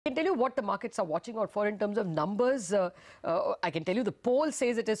I can tell you what the markets are watching out for in terms of numbers. I can tell you the poll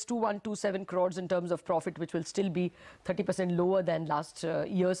says it is 2127 crores in terms of profit, which will still be 30% lower than last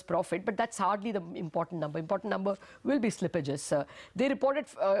year's profit. But that's hardly the important number. Important number will be slippages. They reported,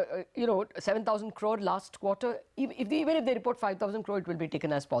 7,000 crore last quarter. Even if they report 5,000 crore, it will be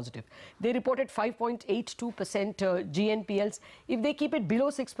taken as positive. They reported 5.82% GNPLs. If they keep it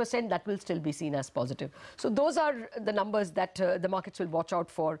below 6%, that will still be seen as positive. So those are the numbers that the markets will watch out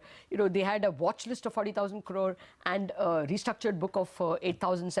for. They had a watch list of 40,000 crore and a restructured book of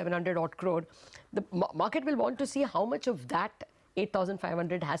 8,700 odd crore. The market will want to see how much of that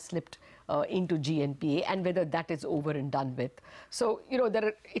 8,500 has slipped into GNPA and whether that is over and done with. So,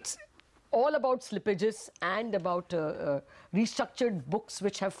 it's all about slippages and about restructured books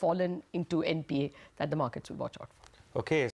which have fallen into NPA that the markets will watch out for. Okay.